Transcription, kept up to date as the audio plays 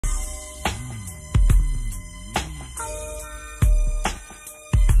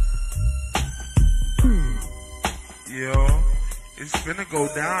Yeah, it's finna go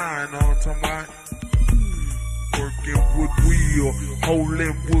down, you know what I'm talking about? Working with wheel,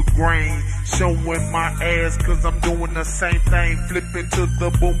 holding with grain, showing my ass cause I'm doing the same thing, flipping to the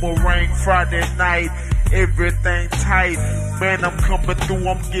boomerang Friday night, everything tight, man I'm coming through,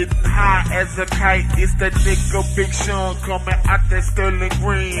 I'm getting high as a kite, it's that nigga Big Sean coming out that Sterling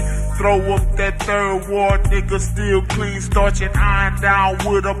Green, throw up that third ward, nigga still clean, starching iron down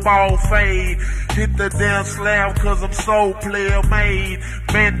with a ball fade, hit the damn slab cause I'm so player made,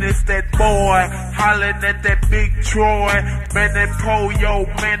 man it's that boy, hollering at that big Troy, man that Pollo,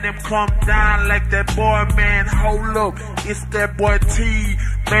 man them come down like that boy, man hold up, it's that boy T,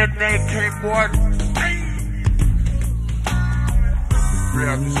 man that came boy,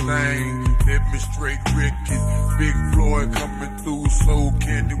 grab this thing, let me straight wreck it, Big Floyd coming through, so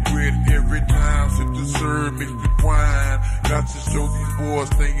candy wet every time, sit to serve, mix the wine, got to show these boys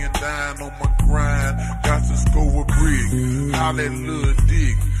staying down on my grind, got to score a brick, how that little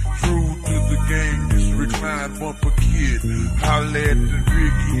dick, true to the game, this recline bumper kid, holla at the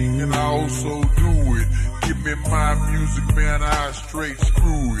Ricky, and I also do it, give me my music, man, I straight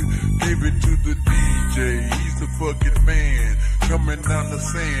screw it, give it to the DJ, he's the fucking man, coming down the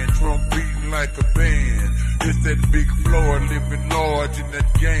sand, trunk beating like a band, it's that Big Floyd living large in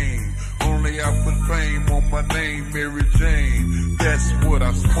that game, only out for fame on my name, Mary Jane, that's what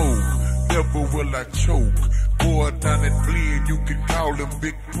I smoke, never will I choke, boy down at Flynn, you can call him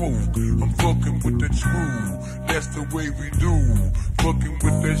Big Poke, I'm fucking with that screw, that's the way we do, fucking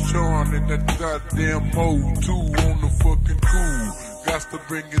with that Sean and that goddamn O2 on the fucking cool, got to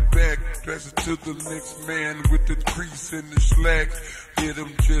bring it back, pass it to the next man with the crease in the slacks, get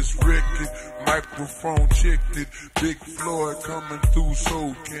him just wrecked it, microphone checked it, Big Floyd coming through,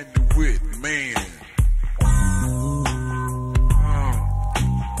 so candy wet, man.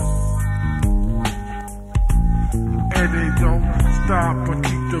 And they don't stop, I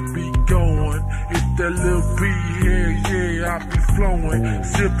keep the beat going. It's that little beat here, yeah, I be flowing.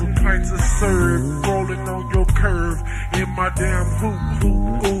 Sipping pints of syrup, rolling on your curve. In my damn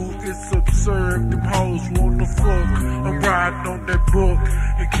hoop, ooh, it's absurd. Them hoes wanna fuck. I'm riding on that book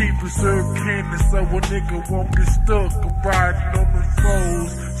and keep it served candy so a nigga won't get stuck. I'm riding on them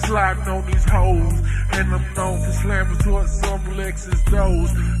foes, sliding on these hoes. And I'm known for slamming towards some Lexus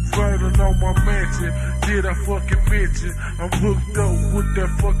doors. Burning on my mansion, did I fucking mention? I'm hooked up with that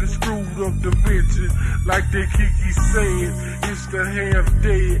fucking screwed up dimension. Like that Kiki said, it's the half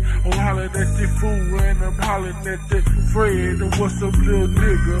dead. I'm hollering at that fool and I'm hollering at that Fred. And what's up, little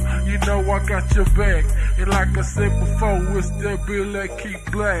nigga? You know I got your back. And like I said before, it's that bill that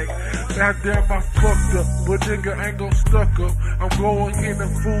keep black. Goddamn, I fucked up, but nigga ain't gon' stuck up. I'm going in the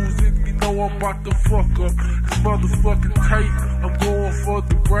fools and you know I'm about to fuck up. This motherfucking tape, I'm going for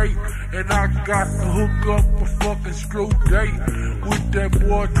the break. And I got to hook up a fucking screw date with that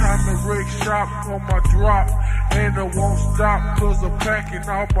boy time to wreck shop on my drop. And I won't stop cause I'm packing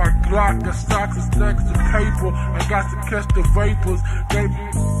all my Glock. Got stocks and stacks of paper, I got to catch the vapors. Baby,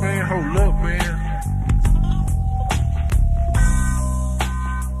 man, hold up, man.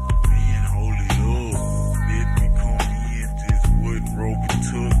 Man, hold it up. Let me come in, just what Rogan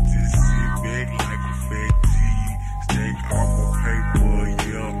took. Just sit back like a fat G. Stack all my paper,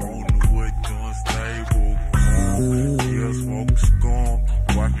 yeah, on the wood, doing stable. Yeah, smoke skunk,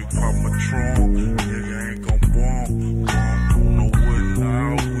 watch me pop my trunk. Nigga ain't gon' bump, on no wood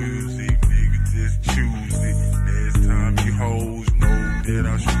loud music. Nigga just choose it. Last time you hoes know that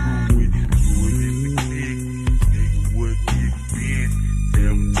I screw it. Do it in the click, nigga would get bent.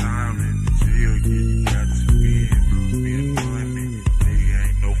 Every time in the jail, yeah, you got to spend money. Nigga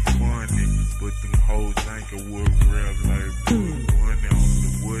ain't no funny, but them hoes think I would rap like money on the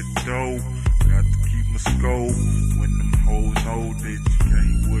wood dope. Got to keep my scope when them hoes know that you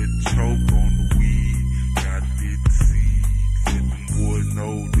can't would choke on the weed. Got to hit the seed, let them boys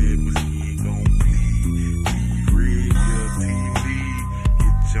know that my skin gon' bleed. Red, yeah, TV,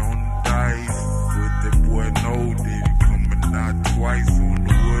 hit you on the dice, but that boy know that he coming out twice on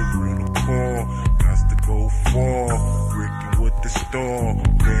the wood, real car. Got to go far, breaking with the store,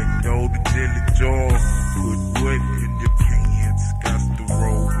 back door the jelly jaw, put wood in your pants, got to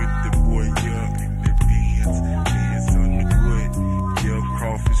roll with the boy, yeah, in the pants, dance on the wood, yeah,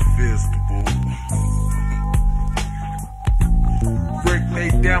 crawfish festival. Break they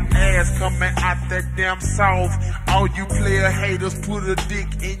damn ass coming out that damn south. All you player haters put a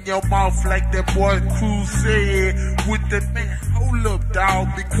dick in your mouth like that boy Cruz said. With that man, hold up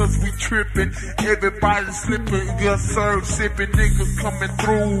dawg, because we trippin'. Everybody slippin', get served, sippin'. Niggas coming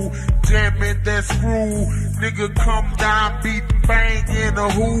through, jamming that screw. Nigga come down, beat bang in a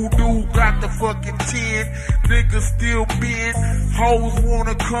hoodoo. Got the fucking 10, nigga still bend. Hoes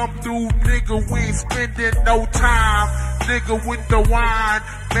wanna come through, nigga we ain't spending no time. Nigga with the wine,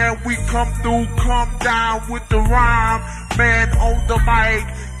 man we come through, come down with the rhyme. Man on the mic,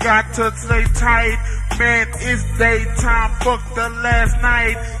 got to stay tight. Man it's daytime, fuck the last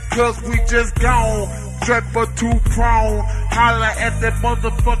night. Cause we just gone, strap or two prone. Holla at that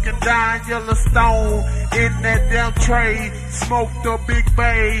motherfucking dying Yellowstone. In that damn tray, smoke the big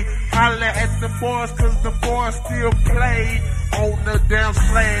bay. Holla at the boys cause the boys still play. On the damn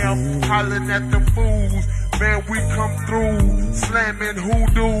slam, hollering at them fools. Man, we come through, slamming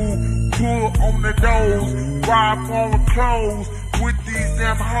hoodoo. Pull on the doors, rob all the clothes. With these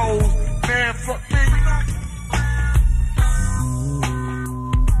damn hoes, man, fuck me.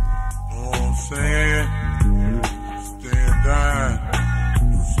 Know what I'm saying? Stand down.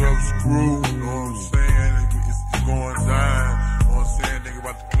 What's up, screw? Know what I'm saying? It's going down. Know what I'm saying? Nigga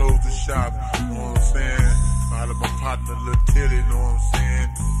about to close the shop. Know what I'm saying? Out of my partner, little titty. Know what I'm saying?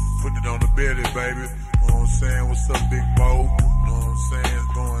 Put it on the belly, baby. Know what I'm saying? What's up, big Bo? Know what I'm saying? It's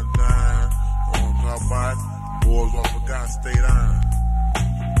going down. Know what I'm talking about? Boys off of God, stay down.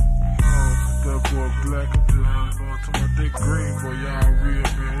 That boy Black, I'm just going to my dick green, boy, y'all real,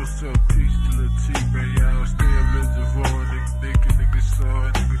 man. What's up, peace to Lil T, man, y'all stay up, Reservoir, nigga, Saw,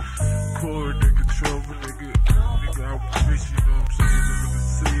 nigga, Corey, nigga, Trouble, nigga, I miss you, know what I'm saying, nigga,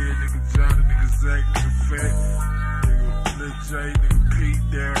 Sid, nigga, Johnny, nigga, Zach, nigga, Fat, nigga, Lil J, nigga, Pete,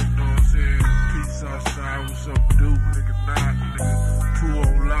 Darren, know what I'm saying, peace outside, what's up, Duke, nigga, Knot, nigga, Pooh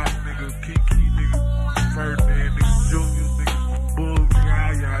on Lock, nigga, Kiki, nigga, Ferdinand, nigga, Junior, nigga, Bug, nigga,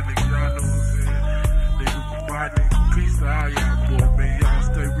 all y'all, nigga, y'all know what I'm saying. Peace to all y'all, boy, man. Y'all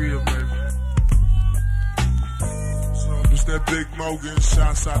stay real, baby. So it's that Big Mo getting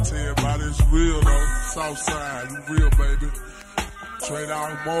shots out to everybody. It's real, though. Southside, you real, baby. Trade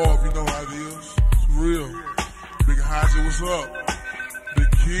out more, you know how it is. It's real. Big Haji, what's up?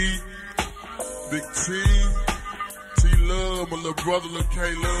 Big Key, Big T, T-Love, my little brother, little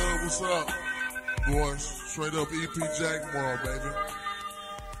K-Love, what's up? Boys, straight up EP Jackmore, baby.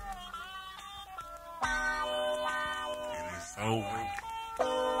 Over, but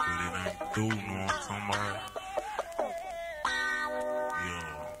it ain't through, know what I'm talking about? Yo,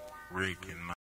 Rick and